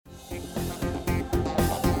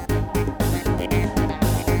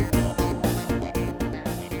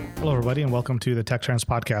Hello, everybody, and welcome to the Tech Trends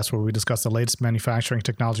Podcast, where we discuss the latest manufacturing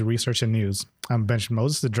technology research and news. I'm Benjamin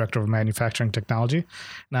Moses, the Director of Manufacturing Technology,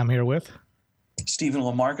 and I'm here with Stephen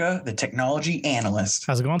Lamarca, the Technology Analyst.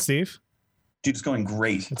 How's it going, Steve? Dude, it's going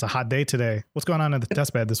great. It's a hot day today. What's going on in the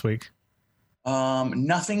test bed this week?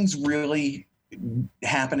 Nothing's really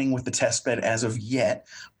happening with the test bed as of yet,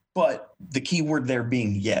 but the key word there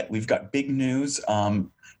being yet. We've got big news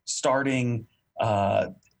starting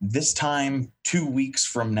this time 2 weeks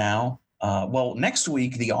from now. Next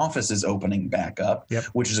week, the office is opening back up,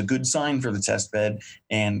 which is a good sign for the test bed.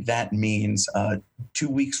 And that means 2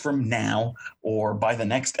 weeks from now, or by the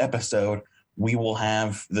next episode, we will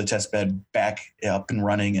have the test bed back up and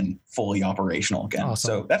running and fully operational again. Awesome.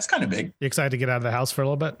 So that's kind of big. You excited to get out of the house for a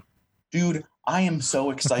little bit? Dude, I am so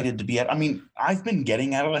excited to be I've been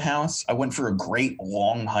getting out of the house. I went for a great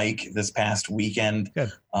long hike this past weekend.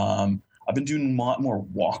 Good. I've been doing a lot more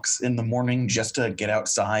walks in the morning just to get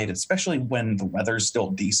outside, especially when the weather's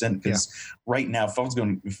still decent. Because right now,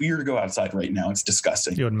 if you were to go outside right now, it's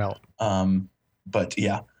disgusting. You would melt. The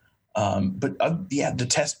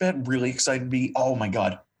test bed really excited me. Oh my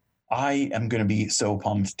God. I am going to be so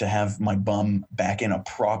pumped to have my bum back in a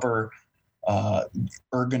proper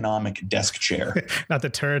ergonomic desk chair. Not the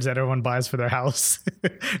turds that everyone buys for their house.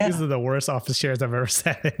 These are the worst office chairs I've ever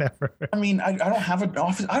sat in ever. I mean, I don't have an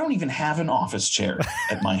office. I don't even have an office chair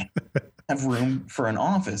at my have room for an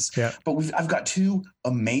office. Yeah. But I've got two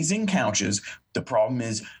amazing couches. The problem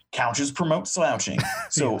is couches promote slouching.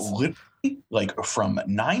 So literally, like from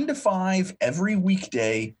 9 to 5 every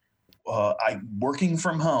weekday, working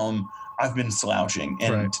from home, I've been slouching,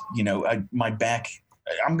 and my back.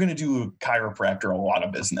 I'm going to do a chiropractor a lot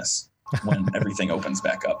of business when everything opens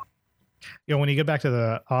back up. When you get back to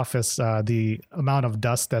the office, the amount of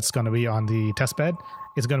dust that's going to be on the test bed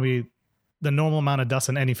is going to be the normal amount of dust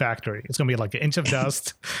in any factory. It's going to be like an inch of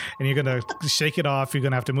dust, and you're going to shake it off. You're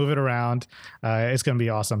going to have to move it around. It's going to be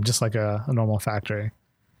awesome, just like a normal factory.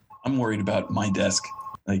 I'm worried about my desk.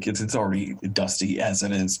 Like it's already dusty as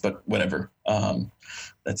it is, but whatever.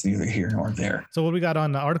 That's neither here nor there. So what we got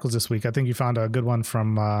on the articles this week? I think you found a good one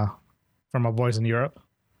from our boys in Europe.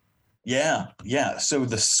 Yeah. So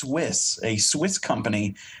a Swiss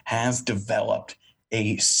company has developed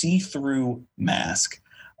a see-through mask.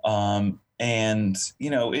 Leave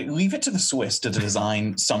it to the Swiss to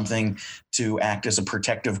design something to act as a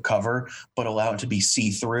protective cover, but allow it to be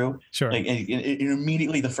see-through. Sure.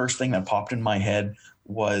 Immediately, the first thing that popped in my head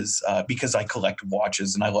was because I collect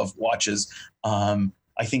watches and I love watches.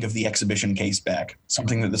 I think of the exhibition case back,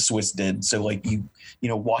 something that the Swiss did. So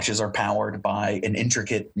watches are powered by an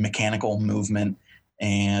intricate mechanical movement.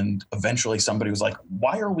 And eventually somebody was like,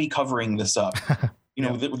 why are we covering this up?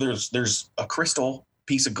 There's a crystal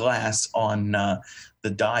piece of glass on the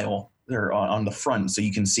dial there on the front, so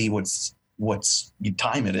you can see what's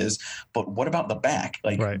time it is. But what about the back?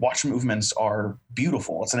 Watch movements are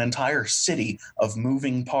beautiful. It's an entire city of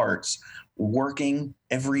moving parts working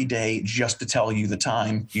every day just to tell you the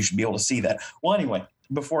time. You should be able to see that. Well, anyway,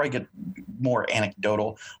 before I get more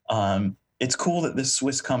anecdotal, it's cool that this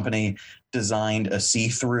Swiss company designed a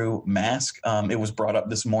see-through mask. It was brought up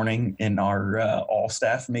this morning in our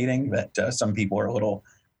all-staff meeting that some people are a little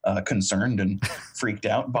concerned and freaked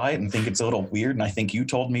out by it and think it's a little weird. And I think you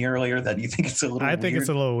told me earlier that you think it's a little weird. I think it's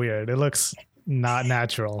a little weird. It looks not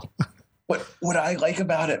natural. What I like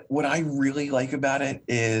about it, what I really like about it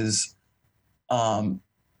is, I'm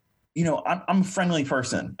a friendly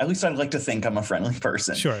person. At least I'd like to think I'm a friendly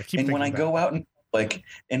person. Sure. And when I go out and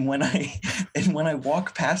when I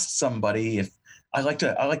walk past somebody, if I like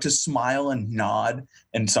to smile and nod,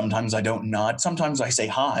 and sometimes I don't nod. Sometimes I say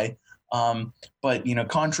hi. But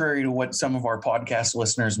contrary to what some of our podcast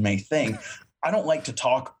listeners may think, I don't like to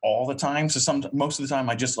talk all the time. So most of the time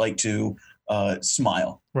I just like to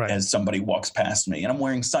smile as somebody walks past me, and I'm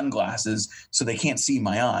wearing sunglasses so they can't see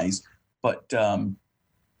my eyes. But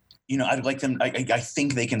I'd like them. I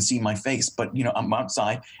think they can see my face, but I'm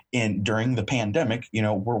outside, and during the pandemic,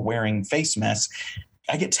 we're wearing face masks.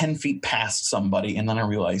 I get 10 feet past somebody, and then I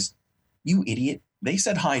realize, you idiot, they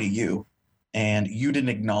said hi to you, and you didn't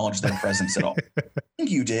acknowledge their presence at all. I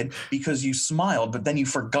think you did because you smiled, but then you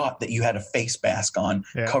forgot that you had a face mask on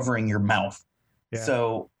covering your mouth. Yeah.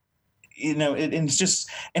 So, it's just,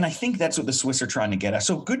 and I think that's what the Swiss are trying to get at.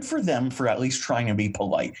 So good for them for at least trying to be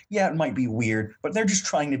polite. Yeah, it might be weird, but they're just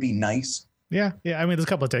trying to be nice. Yeah. I mean, there's a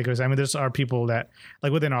couple of takeaways. I mean, there are people that,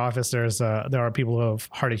 like within our office, there are people who have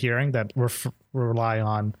hard of hearing that rely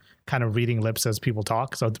on kind of reading lips as people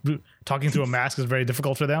talk. So talking through a mask is very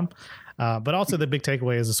difficult for them. But also the big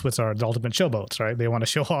takeaway is the Swiss are the ultimate showboats, right? They want to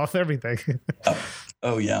show off everything.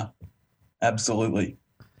 Oh yeah, absolutely.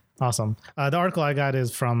 Awesome. The article I got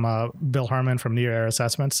is from Bill Herman from Near Air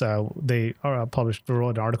Assessments. They wrote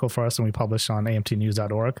an article for us, and we published on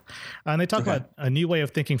amtnews.org. And they talk about a new way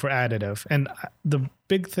of thinking for additive. And the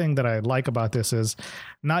big thing that I like about this is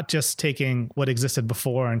not just taking what existed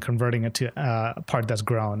before and converting it to a part that's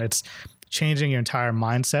grown. It's changing your entire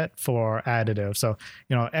mindset for additive. So,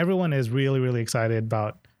 everyone is really, really excited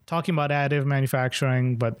about talking about additive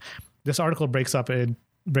manufacturing, but this article breaks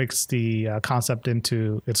the concept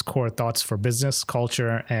into its core thoughts for business,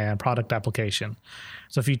 culture, and product application.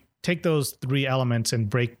 So if you take those three elements and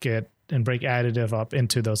break additive up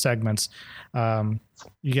into those segments,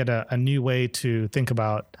 you get a new way to think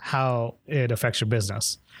about how it affects your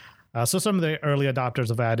business. So some of the early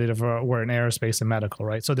adopters of additive were in aerospace and medical,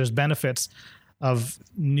 right? So there's benefits of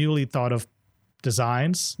newly thought of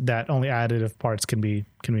designs that only additive parts can be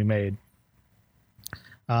made.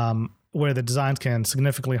 Where the designs can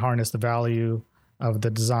significantly harness the value of the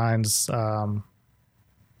designs, and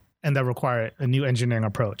that require a new engineering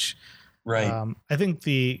approach. Right. I think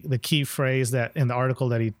the key phrase that in the article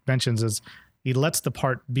that he mentions is he lets the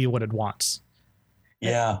part be what it wants.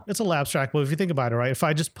 Yeah. It's a little abstract, but if you think about it, right? If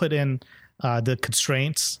I just put in the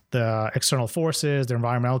constraints, the external forces, the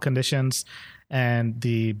environmental conditions, and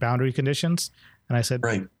the boundary conditions, and I said,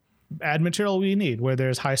 right, add material we need where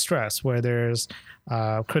there's high stress, where there's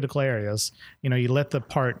critical areas. You let the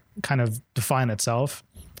part kind of define itself.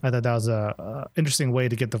 I thought that was a interesting way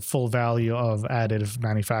to get the full value of additive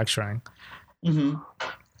manufacturing. Mm-hmm.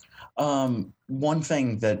 One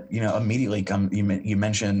thing that immediately you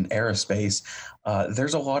mentioned aerospace.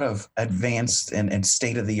 There's a lot of advanced and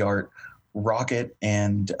state of the art rocket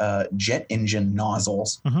and jet engine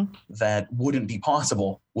nozzles that wouldn't be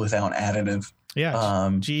possible without additive. Yeah,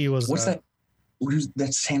 GE was. What's that?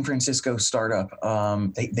 That San Francisco startup.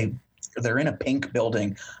 They're in a pink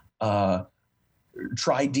building.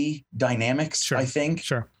 Tri-D Dynamics, sure. I think.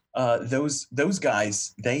 Sure. Those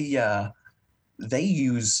guys, they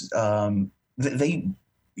use a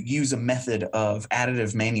method of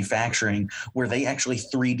additive manufacturing where they actually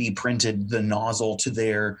 3D printed the nozzle to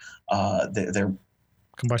their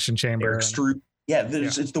combustion chamber.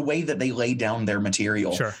 It's the way that they lay down their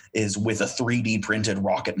material is with a 3D printed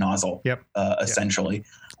rocket nozzle. Yep. Essentially.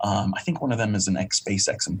 I think one of them is an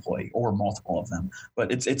ex-SpaceX employee, or multiple of them.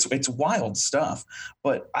 But it's wild stuff.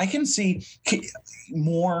 But I can see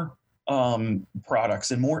more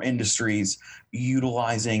products and more industries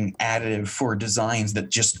utilizing additive for designs that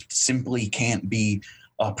just simply can't be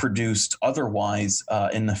produced otherwise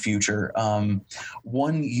in the future.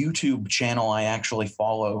 One YouTube channel I actually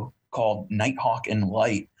follow called Nighthawk and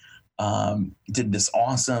Light did this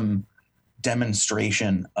awesome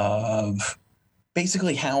demonstration of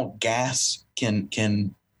basically how gas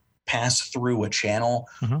can pass through a channel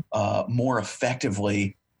more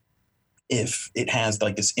effectively if it has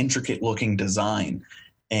like this intricate looking design.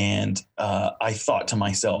 And I thought to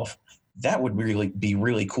myself, that would really be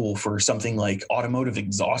really cool for something like automotive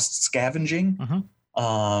exhaust scavenging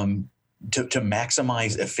to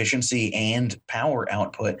maximize efficiency and power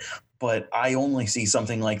output. But I only see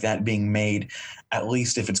something like that being made, at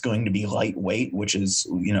least if it's going to be lightweight, which is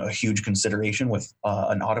a huge consideration with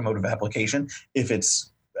an automotive application, if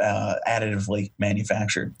it's additively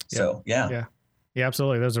manufactured. Yeah. So yeah,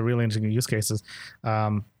 absolutely. Those are really interesting use cases.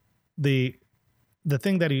 The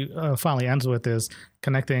thing that he finally ends with is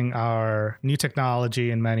connecting our new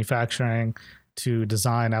technology in manufacturing to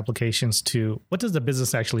design applications to what does the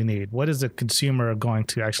business actually need? What is the consumer going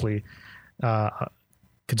to actually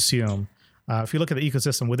consume? If you look at the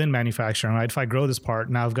ecosystem within manufacturing, right? If I grow this part,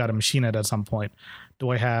 now I've got to machine it at some point. Do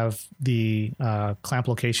I have the clamp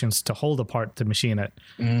locations to hold the part to machine it?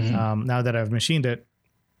 Now that I've machined it,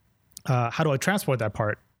 how do I transport that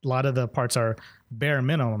part? A lot of the parts are bare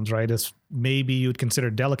minimums, right? It's maybe you'd consider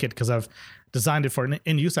delicate because I've designed it for an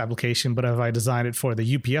in-use application, but if I designed it for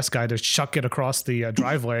the UPS guy to chuck it across the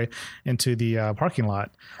driveway into the parking lot.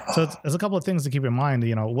 So there's a couple of things to keep in mind.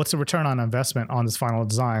 What's the return on investment on this final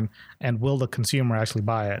design, and will the consumer actually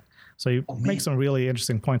buy it? So you make some really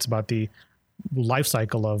interesting points about the life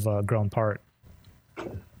cycle of a grown part.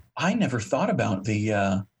 I never thought about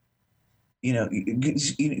the,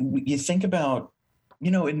 you think about,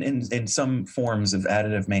 in some forms of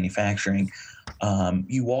additive manufacturing,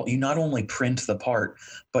 you not only print the part,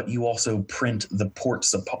 but you also print the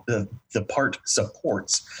part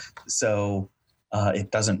supports, so it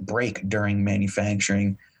doesn't break during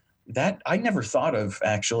manufacturing. That I never thought of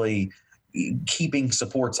actually keeping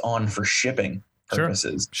supports on for shipping.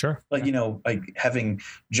 purposes. Sure. Like, like having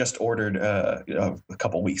just ordered a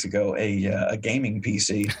couple weeks ago a gaming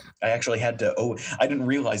PC, I actually had to. I didn't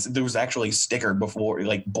realize that there was actually a sticker before,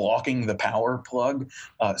 like blocking the power plug,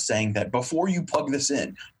 saying that before you plug this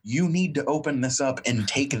in, you need to open this up and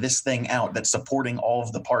take this thing out that's supporting all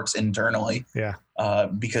of the parts internally. Yeah.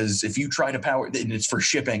 Because if you try to power it, it's for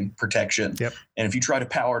shipping protection. Yep. And if you try to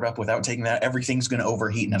power it up without taking that, everything's going to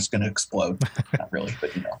overheat and it's going to explode. Not really,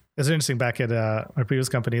 but It's interesting. Back at my previous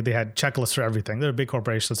company, they had checklists for everything. They're big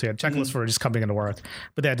corporations. So they had checklists for just coming into work,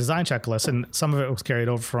 but they had design checklists, and some of it was carried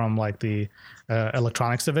over from like the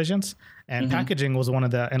electronics divisions. And packaging was one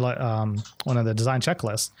of the design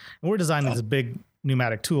checklists. And we're designing this big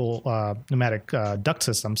pneumatic duct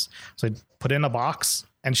systems. So put in a box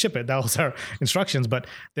and ship it. That was our instructions. But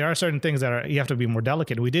there are certain things that you have to be more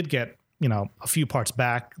delicate. We did get, a few parts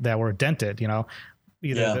back that were dented,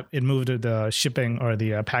 either it moved to the shipping or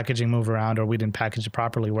the packaging moved around, or we didn't package it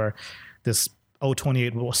properly, where this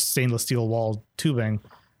 028 stainless steel wall tubing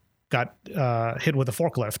got hit with a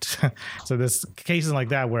forklift. So there's cases like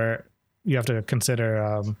that where you have to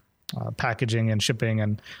consider packaging and shipping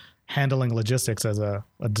and handling logistics as a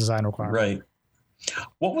design requirement. Right.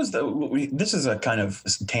 What was this is a kind of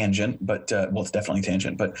tangent, but it's definitely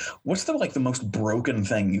tangent, but what's the most broken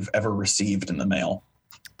thing you've ever received in the mail?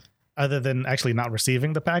 Other than actually not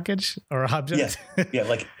receiving the package or object? Yeah,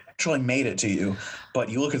 like actually made it to you, but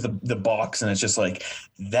you look at the box and it's just like,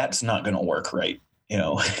 that's not going to work right.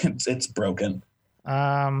 It's broken.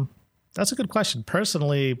 That's a good question.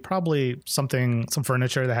 Personally, probably some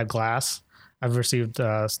furniture that had glass. I've received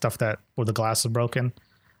stuff where the glass is broken.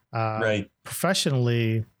 Right.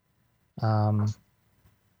 Professionally, probably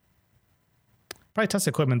test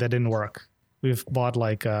equipment that didn't work. We've bought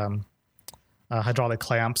like hydraulic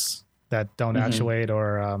clamps that don't actuate,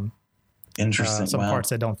 or interesting. Some parts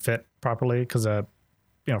that don't fit properly because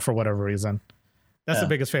for whatever reason. That's the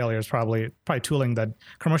biggest failure. Is probably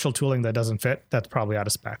commercial tooling that doesn't fit. That's probably out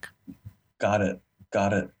of spec. Got it.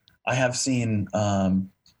 I have seen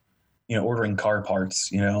ordering car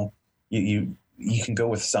parts. You can go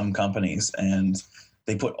with some companies and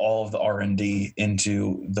they put all of the R&D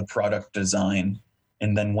into the product design,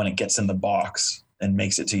 and then when it gets in the box and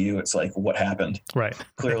makes it to you, it's like, what happened? Right.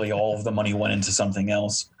 Clearly all of the money went into something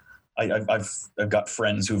else. I've got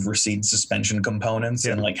friends who've received suspension components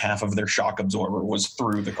and like half of their shock absorber was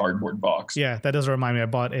through the cardboard box. Yeah, that does remind me. I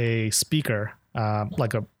bought a speaker,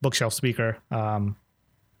 like a bookshelf speaker, and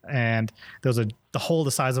there was the hole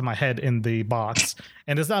the size of my head in the box,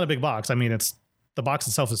 and it's not a big box. I mean, the box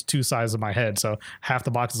itself is two sizes of my head, so half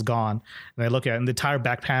the box is gone. And I look at it, and the entire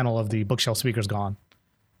back panel of the bookshelf speaker is gone.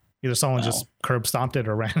 Either someone just curb stomped it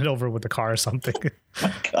or ran it over with the car or something.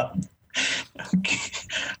 My God.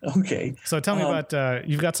 Okay. So tell me about,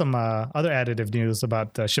 you've got some other additive news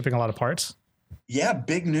about shipping a lot of parts. Yeah,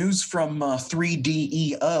 big news from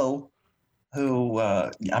 3DEO, who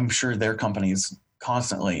I'm sure their company is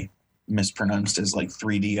constantly mispronounced as like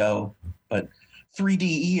 3DO, but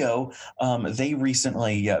 3DEO, they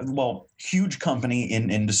recently, huge company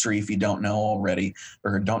in industry, if you don't know already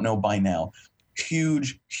or don't know by now,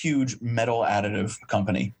 huge metal additive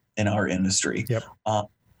company in our industry. Yep.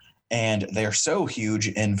 And they're so huge,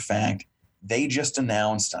 in fact, they just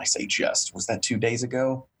announced, was that 2 days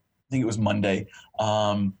ago? I think it was Monday.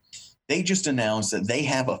 They just announced that they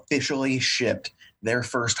have officially shipped their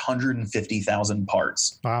first 150,000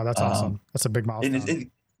 parts. Wow, that's awesome. That's a big milestone. And it's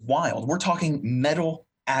wild. We're talking metal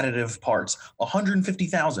additive parts,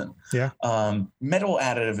 150,000. Yeah. Metal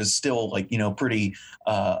additive is still like, pretty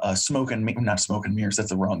not smoke and mirrors.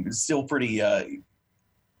 That's the wrong. It's still pretty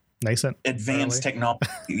nascent, advanced technology.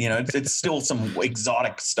 It's still some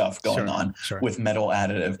exotic stuff going on with metal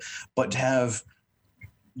additive, but to have,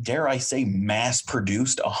 dare I say, mass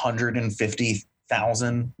produced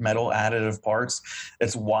 150,000 metal additive parts,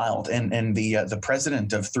 it's wild. And the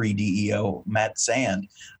president of 3DEO, Matt Sand,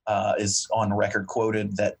 is on record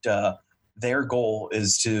quoted that their goal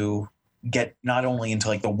is to get not only into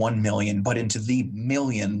like the 1 million, but into the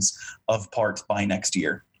millions of parts by next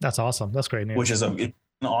year. That's awesome. That's great news. Which is an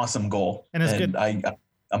awesome goal. And it's good.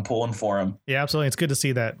 I'm pulling for them. Yeah, absolutely. It's good to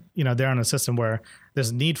see that, they're on a system where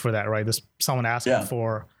there's need for that, right? There's someone asking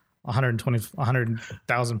for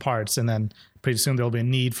 100,000 parts, and then pretty soon there'll be a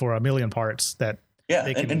need for 1 million parts that. Yeah,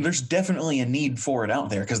 and there's definitely a need for it out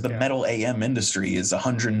there because the metal AM industry is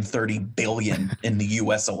 130 billion in the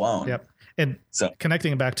U.S. alone. Yep. And so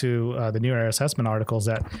connecting back to the New Era Assessment articles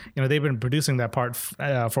that, they've been producing that part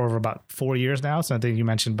for over about 4 years now. So I think you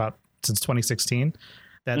mentioned since 2016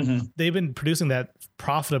 that they've been producing that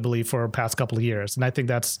profitably for the past couple of years. And I think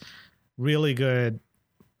that's really good,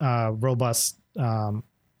 robust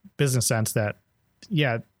business sense that,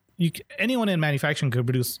 yeah, anyone in manufacturing could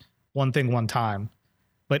produce one thing one time,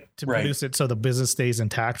 but to produce it so the business stays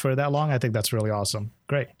intact for that long, I think that's really awesome.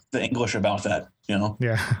 Great. The English about that, Yeah.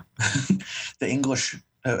 The English,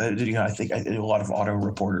 I think a lot of auto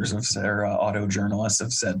reporters have said, or auto journalists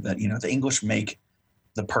have said that, the English make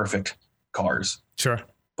the perfect cars. Sure.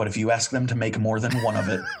 But if you ask them to make more than one of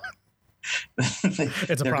it,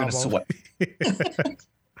 it's a problem. Going to sweat.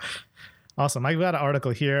 Awesome. I've got an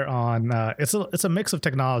article here on it's a mix of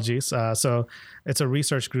technologies. So it's a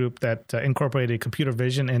research group that incorporated computer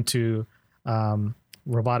vision into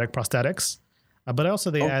robotic prosthetics, but also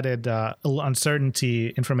they added uncertainty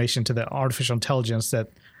information to the artificial intelligence that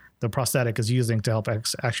the prosthetic is using to help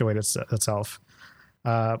actuate itself.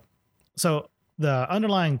 So the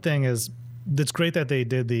underlying thing is, it's great that they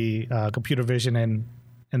did the computer vision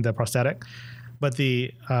in the prosthetic. But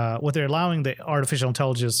what they're allowing the artificial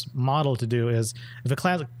intelligence model to do is, if it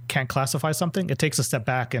can't classify something, it takes a step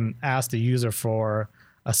back and asks the user for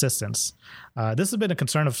assistance. This has been a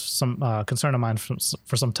concern of mine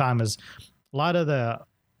for some time. Is a lot of the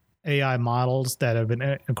AI models that have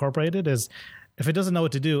been incorporated is, if it doesn't know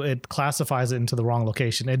what to do, it classifies it into the wrong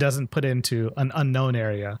location. It doesn't put it into an unknown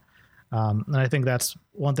area, and I think that's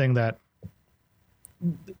one thing that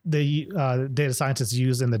the data scientists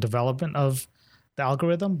use in the development of the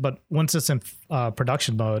algorithm, but once it's in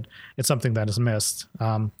production mode, it's something that is missed.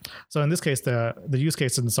 So in this case, the use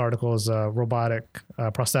case in this article is a robotic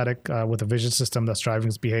prosthetic with a vision system that's driving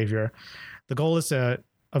its behavior. The goal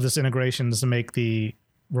of this integration is to make the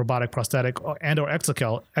robotic prosthetic and or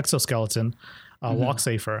exoskeleton walk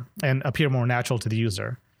safer and appear more natural to the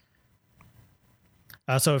user.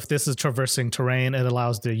 So if this is traversing terrain, it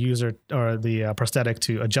allows the user or the prosthetic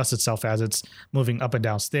to adjust itself as it's moving up and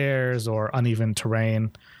down stairs or uneven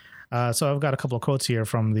terrain. So I've got a couple of quotes here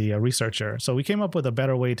from the researcher. So we came up with a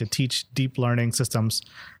better way to teach deep learning systems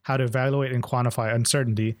how to evaluate and quantify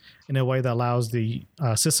uncertainty in a way that allows the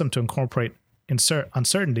system to incorporate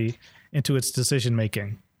uncertainty into its decision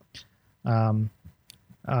making.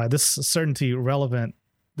 This is certainly relevant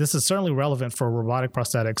for robotic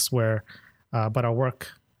prosthetics where but our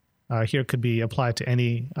work here could be applied to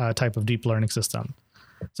any type of deep learning system.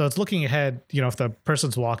 So it's looking ahead, if the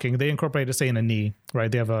person's walking, they incorporate it, say, in a knee,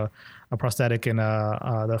 right? They have a prosthetic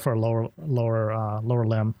for a lower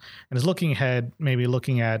limb, and it's looking ahead, maybe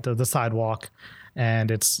looking at the sidewalk,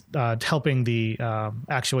 and it's helping the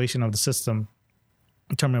actuation of the system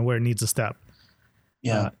determine where it needs to step.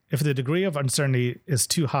 Yeah. If the degree of uncertainty is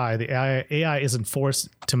too high, the AI isn't forced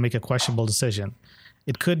to make a questionable decision.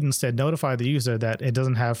 It could instead notify the user that it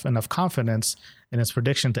doesn't have enough confidence in its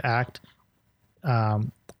prediction to act,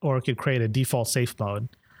 or it could create a default safe mode.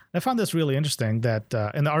 I found this really interesting that,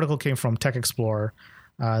 and the article came from Tech Explorer,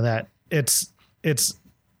 that it's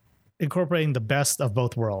incorporating the best of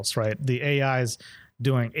both worlds, right? The AI is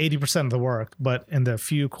doing 80% of the work, but in the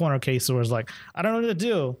few corner cases where it's like, I don't know what to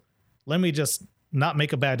do, let me just not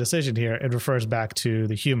make a bad decision here, it refers back to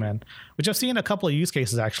the human, which I've seen a couple of use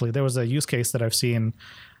cases. Actually, there was a use case that I've seen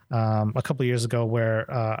a couple of years ago where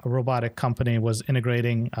a robotic company was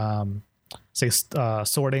integrating,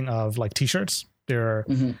 sorting of like t-shirts.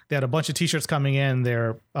 They had a bunch of t-shirts coming in.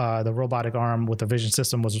 The robotic arm with the vision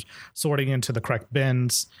system was sorting into the correct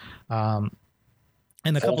bins, and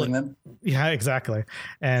folding them. Yeah, exactly.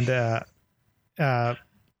 And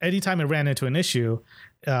anytime it ran into an issue,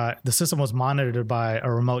 the system was monitored by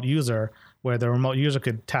a remote user, where the remote user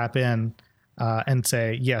could tap in and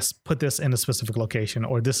say, yes, put this in a specific location,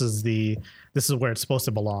 or this is where it's supposed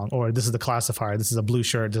to belong, or this is the classifier, this is a blue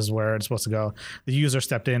shirt, this is where it's supposed to go. The user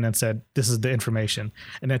stepped in and said, this is the information.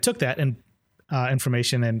 And it took that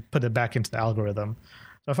information and put it back into the algorithm.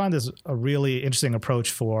 So I find this a really interesting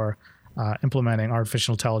approach for implementing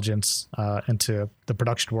artificial intelligence into the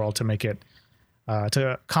production world to make it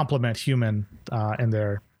to complement human in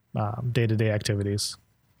their day-to-day activities.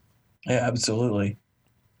 Yeah, absolutely.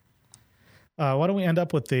 Why don't we end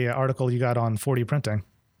up with the article you got on 4D printing?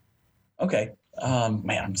 Okay.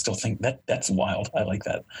 Man, I'm still thinking that's wild. I like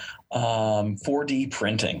that. 4D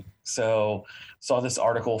printing. So saw this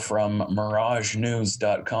article from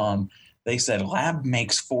miragenews.com. They said lab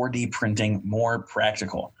makes 4D printing more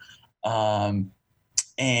practical. And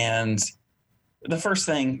the first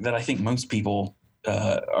thing that I think most people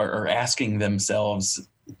are asking themselves,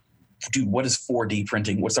 dude, what is 4D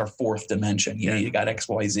printing? What's our fourth dimension? You got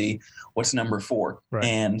XYZ. What's number 4? Right.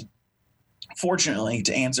 And fortunately,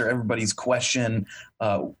 to answer everybody's question,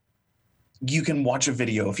 you can watch a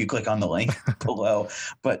video if you click on the link below.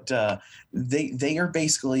 But they are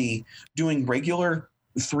basically doing regular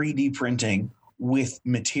 3D printing with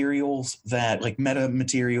materials that like meta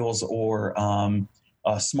materials or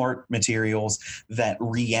smart materials that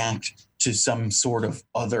react to some sort of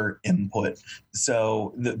other input.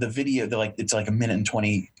 So the video, it's like a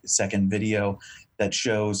 1:20 video that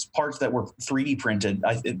shows parts that were 3D printed.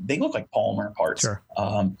 They look like polymer parts, Sure.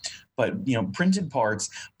 But printed parts,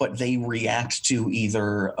 but they react to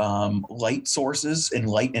either light sources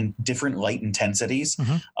and different light intensities,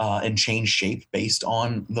 and change shape based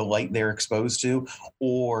on the light they're exposed to,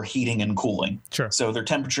 or heating and cooling. Sure. So they're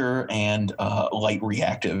temperature and light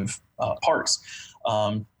reactive parts.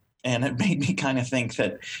 And it made me kind of think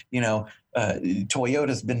that,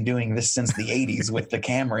 Toyota's been doing this since the 80s with the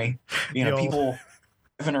Camry. People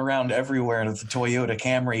driving around everywhere with the Toyota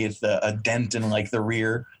Camry, it's a dent in like the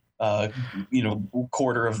rear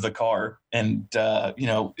quarter of the car. And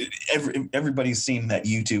everybody's seen that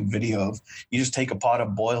YouTube video of you just take a pot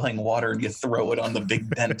of boiling water and you throw it on the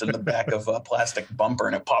big dent in the back of a plastic bumper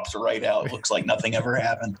and it pops right out. It looks like nothing ever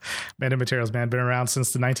happened. Meta Materials, man, been around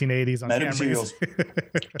since the 1980s on Meta Camrys. Materials.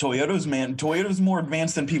 Toyota's more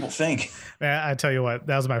advanced than people think. Man, I tell you what,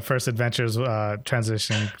 that was my first adventures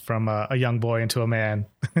transitioning from a young boy into a man.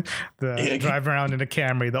 Driving around in a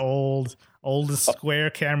Camry, the oldest square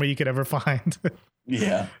Camry you could ever find.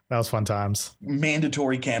 Yeah, that was fun times.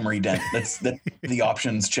 Mandatory Camry dent. That's the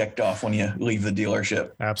options checked off when you leave the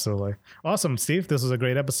dealership. Absolutely. Awesome, Steve. This was a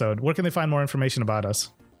great episode. Where can they find more information about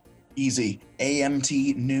us? Easy.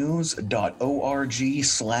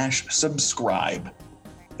 amtnews.org/subscribe.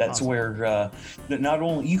 That's awesome. Where not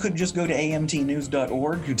only you could just go to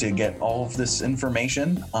amtnews.org to get all of this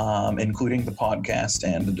information, including the podcast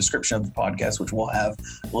and the description of the podcast, which will have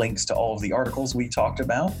links to all of the articles we talked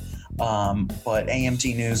about. But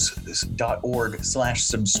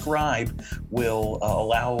amtnews.org/subscribe will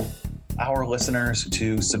allow our listeners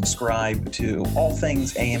to subscribe to all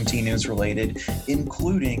things AMT News related,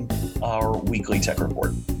 including our weekly tech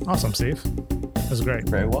report. Awesome, Steve. That was great.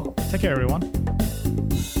 You're very welcome. Take care, everyone.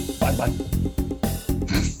 Bye-bye.